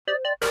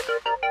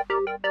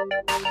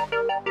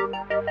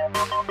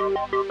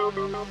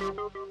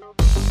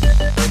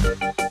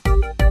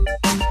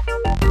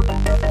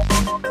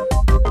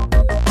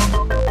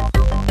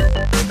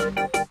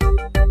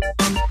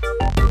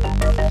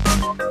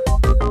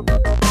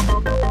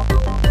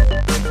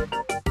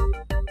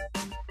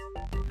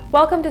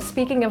Welcome to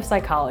Speaking of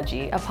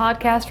Psychology, a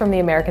podcast from the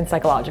American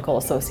Psychological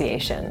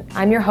Association.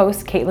 I'm your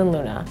host, Caitlin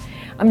Luna.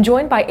 I'm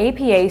joined by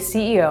APA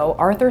CEO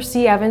Arthur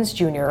C. Evans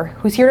Jr.,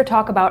 who's here to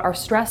talk about our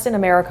Stress in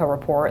America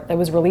report that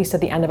was released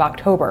at the end of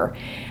October.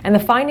 And the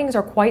findings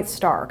are quite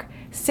stark.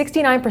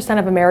 69%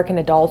 of American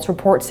adults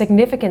report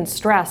significant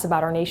stress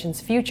about our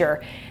nation's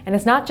future. And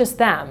it's not just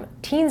them.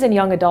 Teens and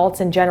young adults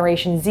in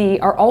Generation Z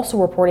are also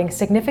reporting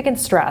significant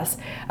stress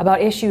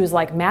about issues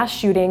like mass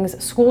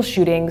shootings, school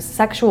shootings,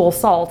 sexual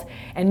assault,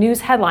 and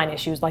news headline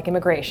issues like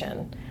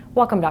immigration.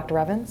 Welcome, Dr.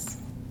 Evans.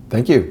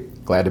 Thank you.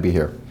 Glad to be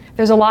here.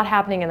 There's a lot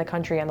happening in the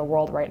country and the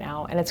world right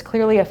now, and it's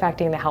clearly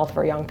affecting the health of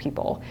our young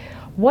people.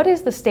 What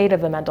is the state of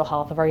the mental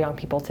health of our young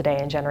people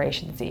today in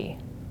Generation Z?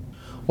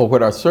 Well,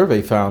 what our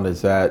survey found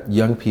is that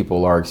young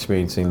people are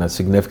experiencing a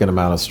significant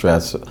amount of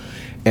stress,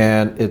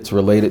 and it's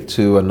related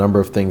to a number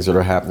of things that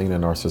are happening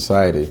in our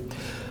society.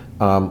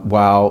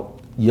 While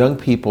young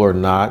people are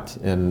not,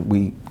 and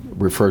we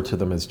refer to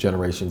them as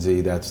Generation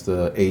Z, that's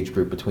the age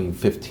group between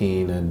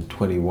 15 and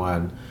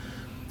 21,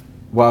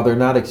 while they're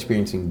not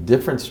experiencing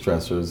different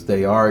stressors,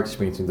 they are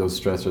experiencing those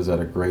stressors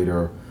at a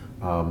greater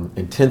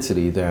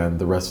intensity than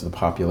the rest of the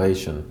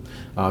population.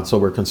 So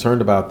we're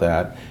concerned about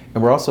that.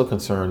 And we're also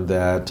concerned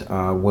that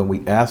when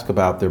we ask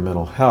about their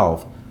mental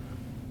health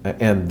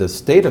and the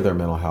state of their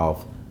mental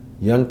health,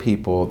 young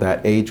people,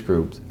 that age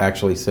group,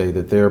 actually say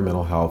that their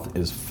mental health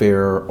is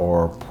fair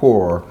or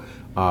poor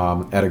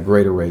at a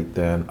greater rate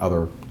than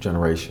other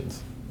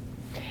generations.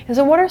 And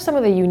so what are some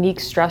of the unique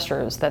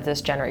stressors that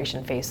this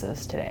generation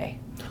faces today?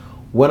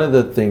 One of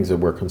the things that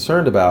we're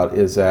concerned about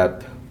is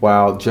that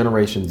while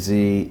Generation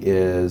Z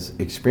is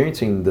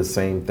experiencing the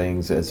same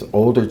things as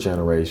older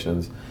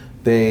generations,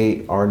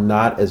 they are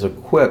not as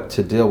equipped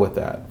to deal with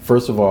that.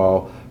 First of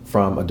all,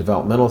 from a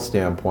developmental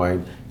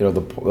standpoint,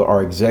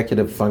 our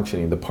executive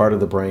functioning, the part of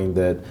the brain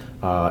that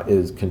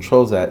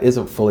controls that,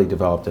 isn't fully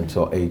developed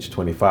until age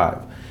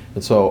 25.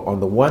 And so on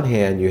the one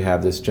hand, you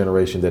have this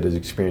generation that is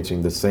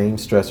experiencing the same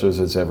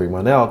stressors as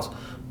everyone else,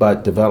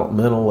 but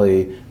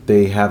developmentally,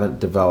 they haven't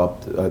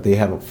developed, they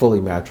haven't fully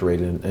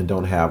maturated and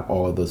don't have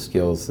all of the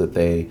skills that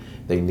they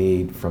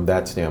need from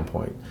that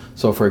standpoint.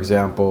 So for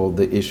example,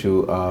 the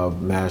issue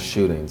of mass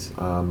shootings.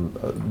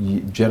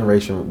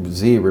 Generation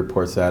Z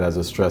reports that as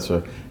a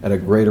stressor at a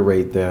greater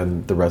rate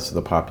than the rest of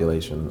the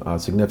population,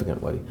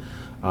 significantly.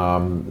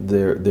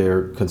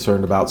 They're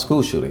concerned about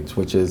school shootings,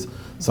 which is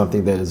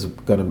something that is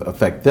going to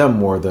affect them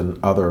more than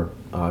other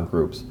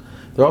groups.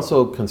 They're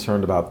also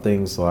concerned about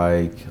things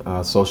like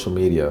social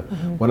media.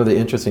 Mm-hmm. One of the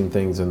interesting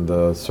things in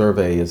the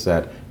survey is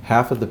that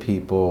half of the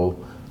people,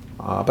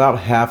 about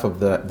half of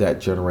that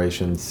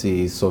generation,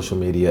 sees social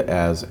media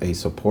as a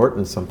support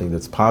and something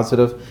that's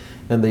positive,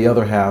 and the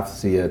other half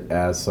see it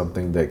as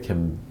something that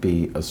can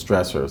be a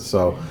stressor.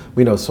 So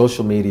we know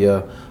social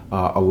media,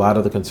 a lot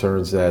of the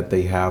concerns that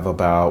they have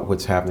about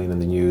what's happening in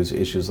the news,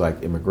 issues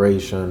like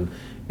immigration,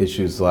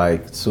 issues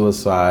like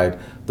suicide,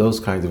 those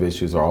kinds of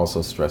issues are also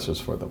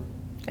stressors for them.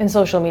 And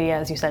social media,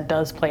 as you said,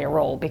 does play a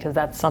role because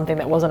that's something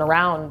that wasn't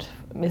around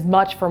as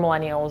much for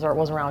millennials, or it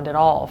wasn't around at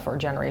all for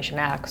Generation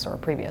X or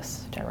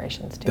previous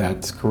generations too.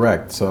 That's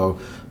correct. So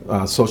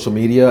social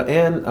media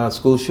and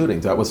school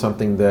shootings, that was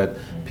something that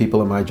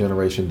people in my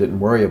generation didn't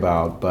worry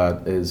about,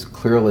 but is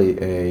clearly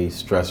a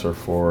stressor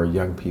for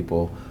young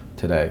people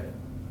today.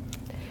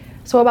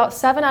 So about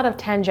 7 out of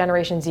 10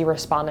 Generation Z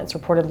respondents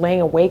reported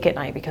laying awake at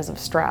night because of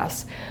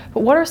stress.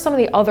 But what are some of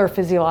the other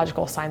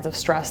physiological signs of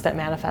stress that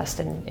manifest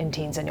in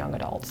teens and young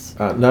adults?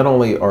 Not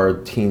only are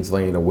teens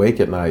laying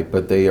awake at night,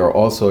 but they are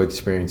also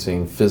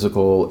experiencing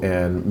physical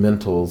and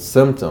mental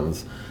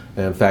symptoms.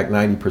 And in fact,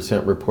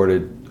 90%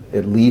 reported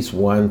at least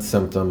one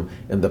symptom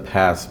in the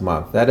past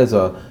month. That is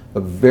a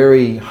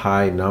very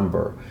high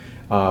number.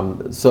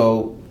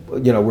 So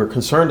we're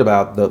concerned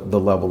about the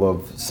level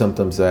of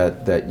symptoms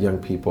that young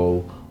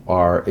people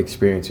are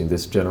experiencing,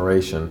 this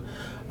generation.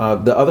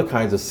 The other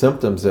kinds of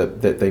symptoms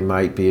that they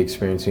might be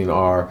experiencing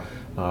are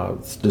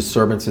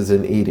disturbances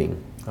in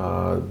eating,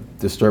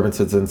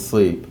 disturbances in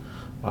sleep,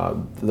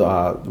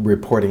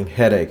 reporting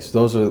headaches.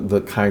 Those are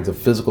the kinds of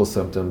physical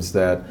symptoms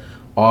that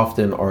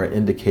often are an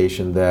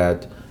indication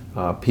that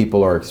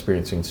people are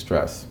experiencing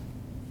stress.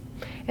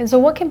 And so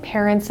what can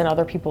parents and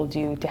other people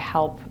do to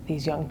help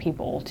these young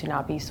people to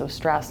not be so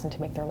stressed and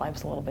to make their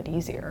lives a little bit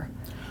easier?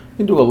 You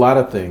can do a lot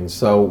of things.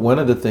 So one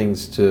of the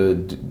things to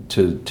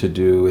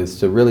do is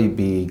to really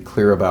be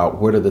clear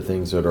about what are the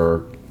things that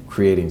are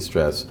creating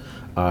stress.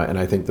 And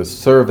I think the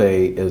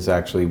survey is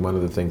actually one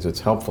of the things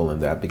that's helpful in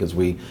that, because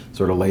we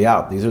sort of lay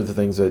out, these are the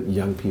things that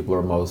young people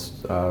are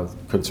most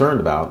concerned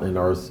about and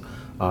are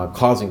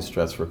causing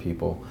stress for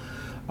people.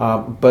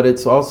 But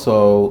it's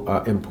also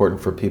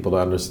important for people to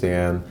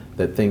understand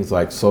that things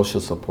like social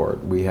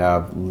support, we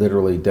have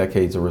literally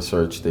decades of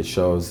research that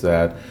shows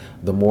that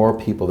the more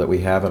people that we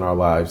have in our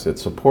lives that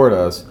support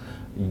us,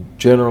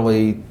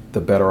 generally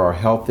the better our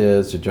health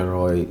is,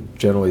 generally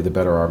the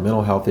better our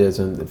mental health is,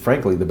 and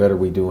frankly, the better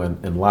we do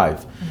in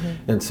life.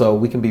 Mm-hmm. And so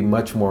we can be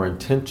much more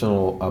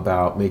intentional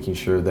about making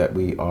sure that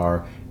we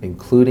are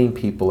including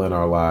people in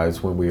our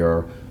lives when we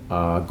are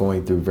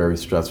going through very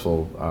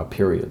stressful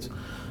periods.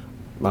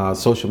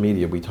 Social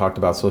media, we talked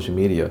about social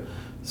media.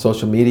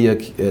 Social media,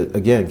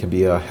 again, can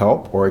be a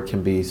help or it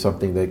can be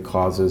something that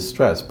causes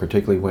stress,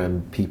 particularly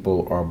when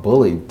people are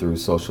bullied through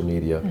social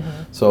media.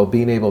 So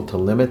being able to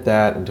limit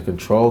that and to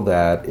control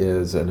that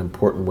is an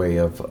important way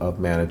of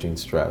managing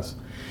stress.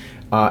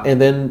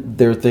 And then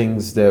there are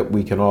things that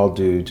we can all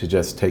do to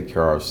just take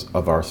care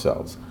of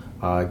ourselves.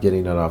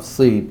 Getting enough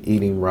sleep,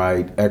 eating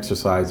right,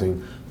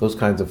 exercising, those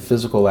kinds of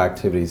physical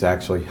activities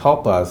actually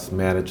help us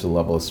manage the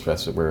level of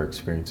stress that we're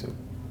experiencing.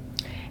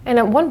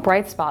 And one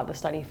bright spot the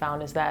study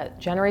found is that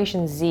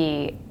Generation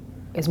Z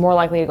is more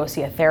likely to go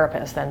see a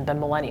therapist than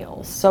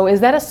millennials. So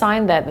is that a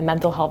sign that the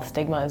mental health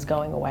stigma is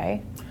going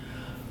away?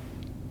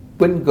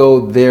 Wouldn't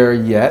go there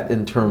yet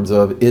in terms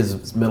of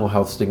is mental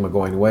health stigma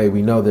going away.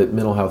 We know that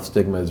mental health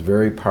stigma is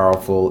very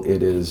powerful.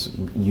 It is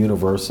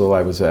universal.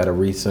 I was at a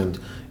recent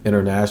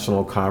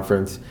international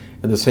conference,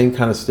 and the same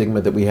kind of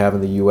stigma that we have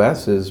in the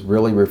U.S. is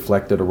really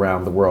reflected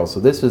around the world. So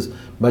this is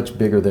much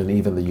bigger than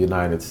even the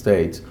United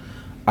States.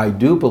 I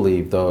do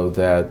believe, though,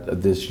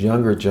 that this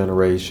younger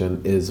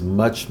generation is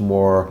much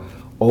more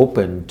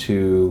open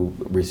to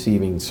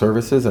receiving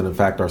services, and in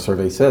fact our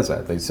survey says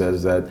that. It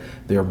says that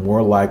they're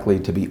more likely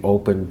to be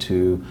open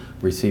to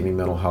receiving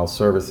mental health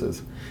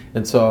services.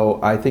 And so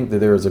I think that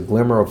there is a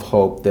glimmer of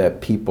hope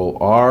that people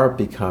are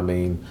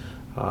becoming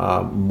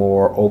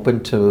more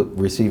open to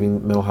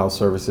receiving mental health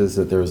services,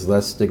 that there's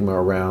less stigma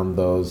around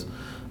those,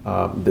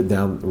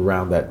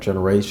 around that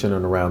generation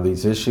and around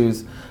these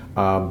issues.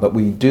 But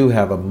we do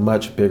have a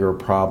much bigger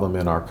problem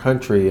in our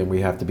country, and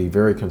we have to be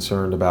very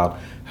concerned about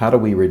how do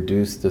we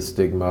reduce the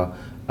stigma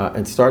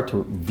and start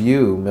to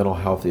view mental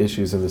health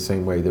issues in the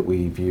same way that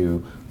we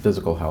view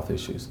physical health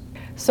issues.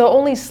 So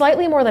only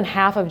slightly more than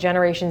half of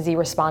Generation Z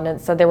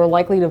respondents said they were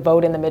likely to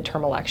vote in the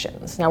midterm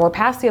elections. Now, we're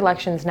past the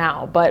elections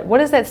now, but what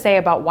does that say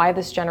about why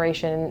this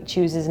generation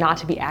chooses not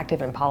to be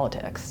active in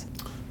politics?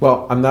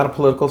 Well, I'm not a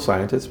political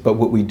scientist, but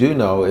what we do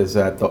know is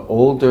that the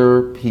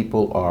older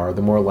people are,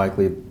 the more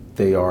likely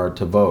they are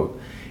to vote.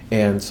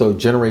 And so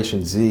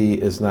Generation Z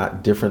is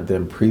not different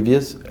than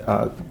previous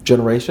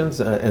generations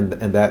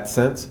in that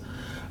sense.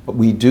 But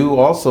we do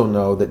also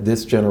know that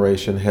this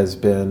generation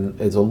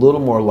is a little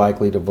more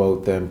likely to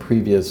vote than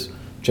previous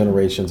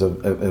generations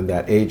in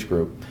that age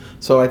group.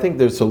 So I think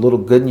there's a little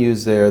good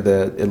news there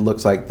that it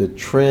looks like the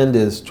trend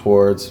is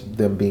towards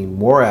them being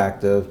more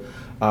active.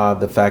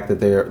 The fact that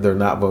they're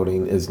not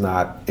voting is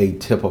not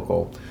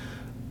atypical.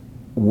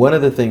 One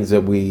of the things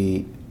that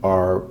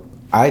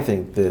I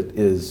think that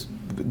is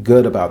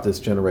good about this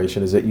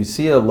generation is that you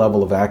see a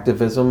level of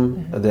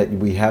activism that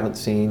we haven't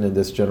seen in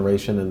this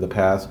generation in the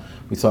past.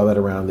 We saw that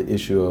around the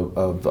issue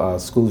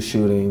of school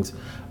shootings.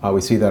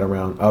 We see that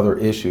around other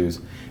issues.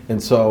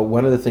 And so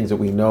one of the things that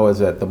we know is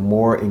that the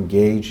more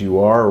engaged you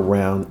are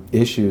around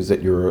issues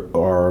that you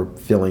are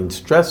feeling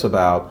stress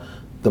about,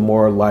 the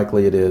more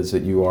likely it is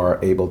that you are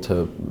able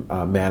to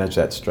manage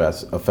that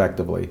stress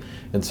effectively.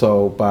 And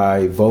so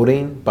by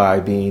voting, by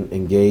being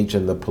engaged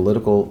in the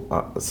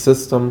political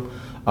system,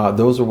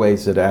 those are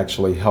ways that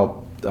actually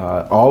help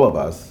all of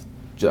us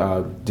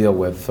deal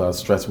with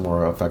stress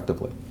more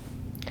effectively.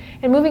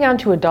 And moving on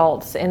to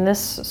adults, in this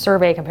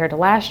survey compared to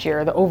last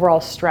year, the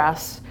overall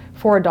stress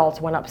for adults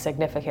went up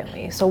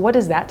significantly. So what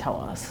does that tell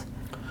us?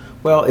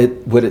 Well,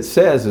 what it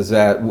says is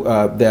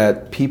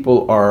that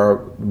people are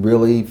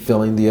really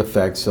feeling the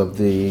effects of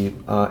the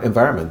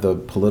environment, the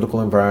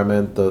political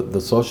environment, the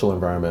social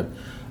environment.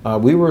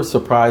 We were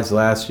surprised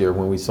last year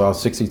when we saw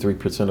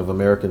 63% of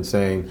Americans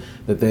saying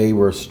that they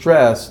were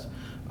stressed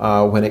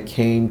when it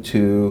came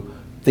to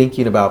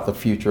thinking about the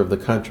future of the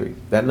country.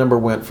 That number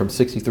went from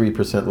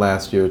 63%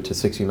 last year to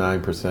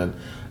 69%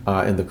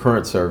 in the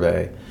current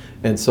survey.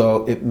 And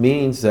so it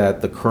means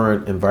that the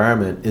current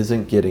environment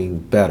isn't getting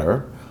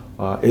better.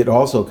 It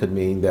also could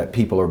mean that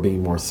people are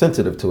being more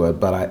sensitive to it,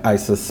 but I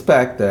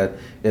suspect that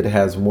it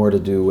has more to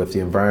do with the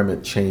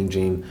environment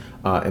changing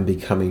and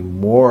becoming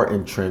more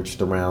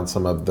entrenched around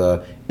some of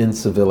the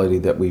incivility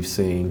that we've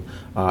seen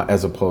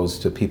as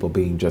opposed to people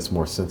being just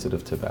more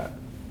sensitive to that.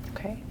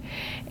 Okay.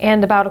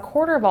 And about a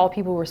quarter of all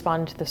people who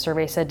responded to the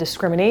survey said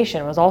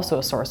discrimination was also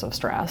a source of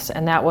stress,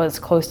 and that was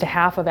close to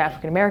half of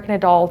African American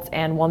adults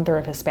and 1/3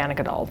 of Hispanic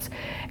adults.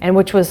 And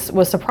which was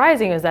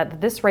surprising is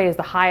that this rate is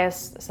the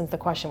highest since the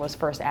question was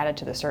first added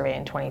to the survey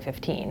in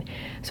 2015.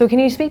 So can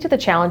you speak to the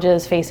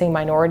challenges facing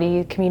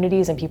minority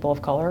communities and people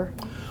of color?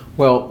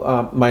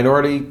 Well,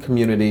 minority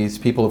communities,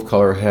 people of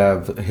color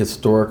have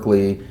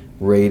historically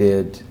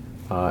rated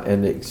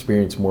and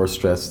experienced more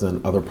stress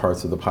than other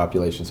parts of the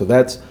population. So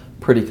that's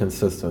pretty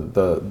consistent.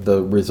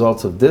 The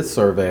results of this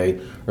survey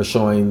are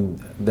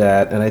showing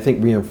that, and I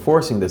think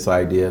reinforcing this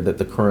idea that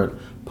the current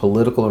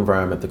political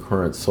environment, the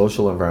current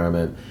social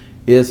environment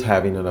is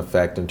having an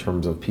effect in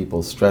terms of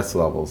people's stress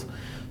levels.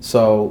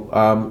 So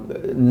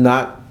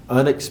not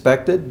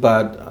unexpected,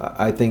 but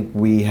I think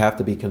we have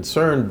to be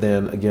concerned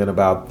then again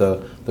about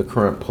the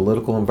current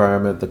political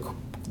environment,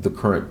 the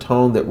current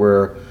tone that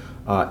we're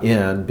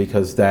in,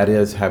 because that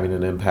is having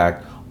an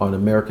impact on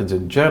Americans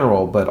in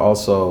general, but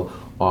also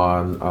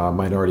on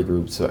minority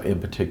groups in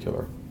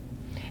particular.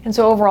 And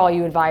so overall,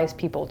 you advise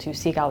people to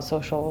seek out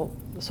social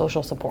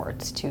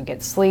supports, to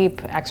get sleep,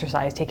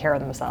 exercise, take care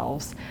of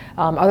themselves.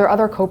 Are there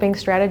other coping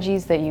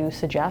strategies that you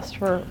suggest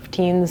for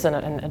teens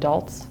and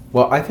adults?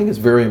 Well, I think it's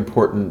very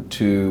important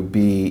to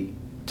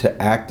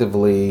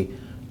actively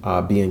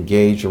be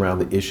engaged around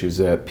the issues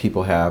that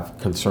people have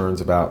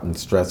concerns about and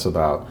stress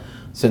about.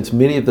 Since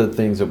many of the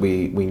things that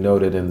we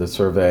noted in the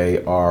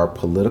survey are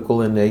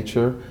political in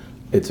nature,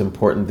 it's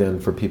important then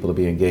for people to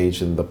be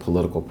engaged in the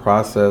political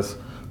process,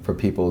 for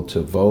people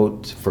to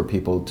vote, for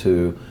people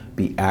to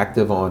be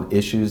active on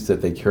issues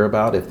that they care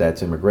about, if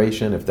that's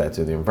immigration, if that's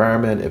in the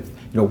environment, if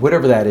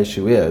whatever that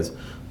issue is,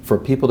 for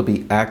people to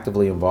be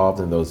actively involved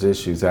in those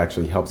issues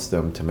actually helps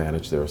them to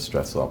manage their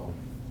stress level.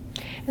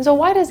 And so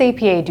why does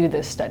APA do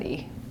this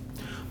study?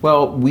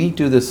 Well, we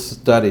do this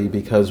study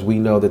because we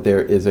know that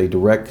there is a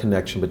direct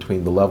connection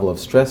between the level of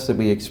stress that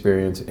we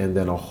experience and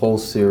then a whole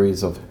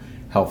series of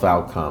health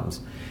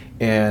outcomes.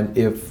 And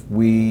if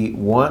we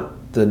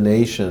want the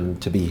nation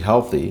to be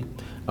healthy,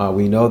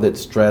 we know that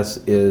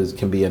stress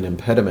can be an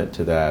impediment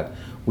to that.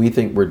 We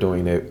think we're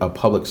doing a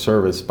public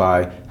service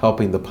by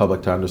helping the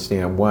public to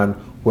understand, one,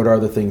 what are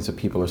the things that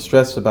people are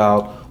stressed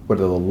about, what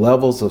are the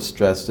levels of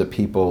stress that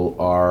people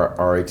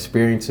are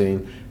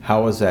experiencing,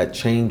 how is that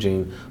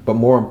changing, but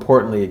more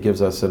importantly, it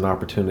gives us an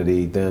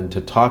opportunity then to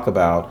talk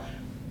about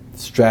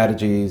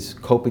strategies,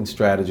 coping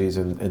strategies,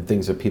 and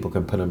things that people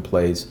can put in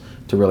place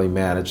to really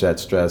manage that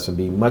stress and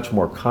be much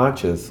more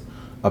conscious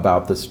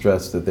about the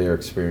stress that they're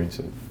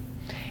experiencing.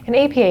 And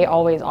APA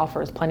always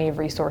offers plenty of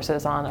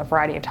resources on a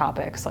variety of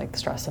topics like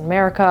Stress in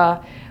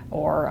America,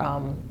 or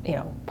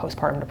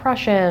postpartum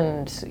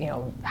depression,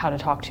 how to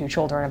talk to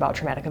children about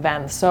traumatic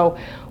events. So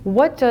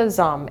what does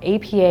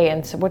APA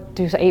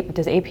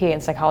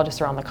and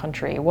psychologists around the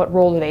country, what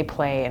role do they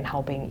play in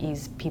helping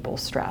ease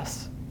people's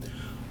stress?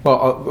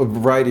 Well, a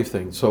variety of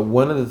things. So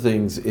one of the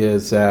things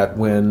is that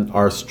when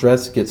our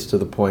stress gets to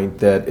the point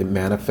that it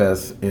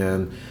manifests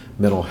in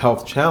mental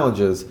health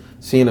challenges,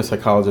 seeing a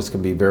psychologist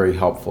can be very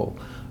helpful.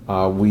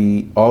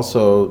 We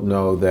also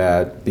know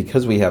that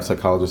because we have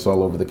psychologists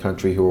all over the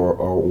country who are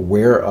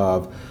aware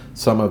of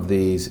some of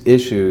these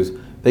issues,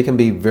 they can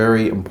be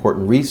very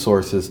important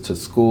resources to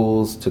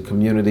schools, to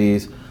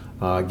communities,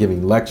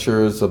 giving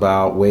lectures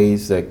about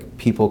ways that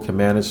people can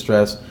manage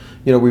stress.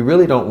 We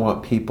really don't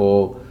want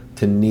people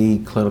to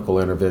need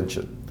clinical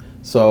intervention.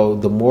 So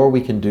the more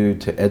we can do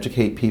to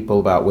educate people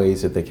about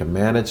ways that they can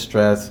manage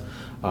stress,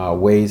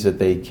 ways that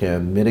they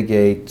can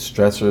mitigate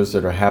stressors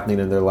that are happening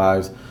in their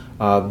lives,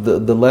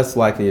 the less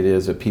likely it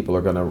is that people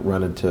are going to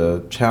run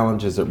into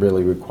challenges that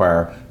really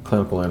require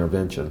clinical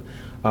intervention.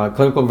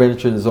 Clinical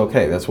intervention is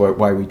okay. That's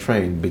why we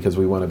train, because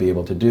we want to be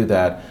able to do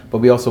that. But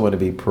we also want to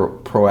be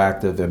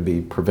proactive and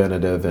be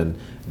preventative and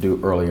do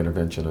early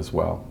intervention as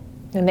well.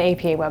 And the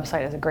APA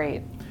website is a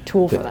great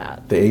tool for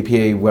that. The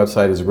APA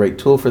website is a great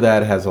tool for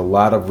that. It has a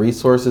lot of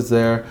resources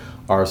there.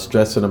 Our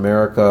Stress in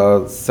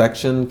America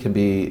section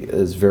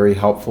is very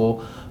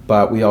helpful.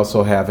 But we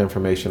also have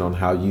information on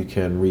how you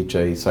can reach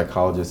a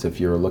psychologist if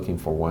you're looking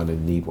for one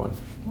and need one.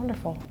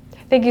 Wonderful.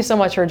 Thank you so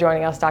much for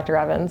joining us, Dr.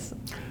 Evans.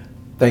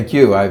 Thank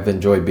you. I've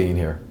enjoyed being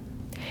here.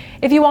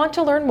 If you want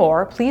to learn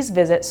more, please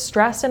visit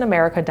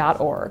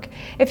stressinamerica.org.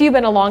 If you've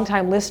been a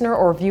longtime listener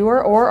or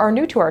viewer or are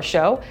new to our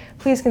show,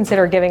 please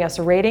consider giving us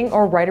a rating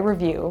or write a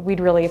review.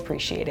 We'd really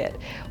appreciate it.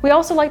 We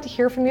also like to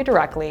hear from you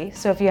directly,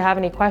 so if you have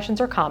any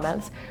questions or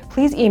comments,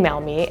 please email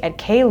me at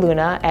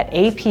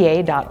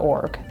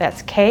kluna@apa.org.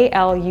 That's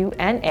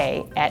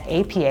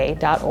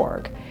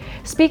KLUNA@apa.org.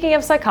 Speaking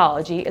of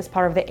Psychology is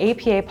part of the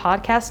APA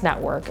Podcast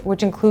Network,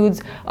 which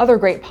includes other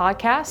great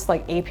podcasts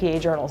like APA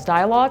Journals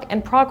Dialogue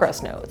and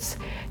Progress Notes.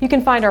 You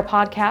can find our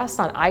podcasts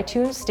on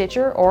iTunes,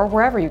 Stitcher, or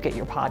wherever you get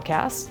your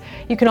podcasts.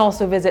 You can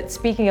also visit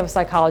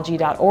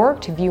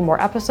speakingofpsychology.org to view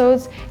more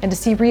episodes and to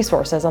see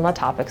resources on the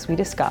topics we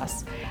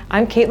discuss.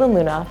 I'm Caitlin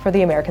Luna for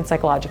the American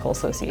Psychological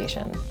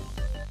Association.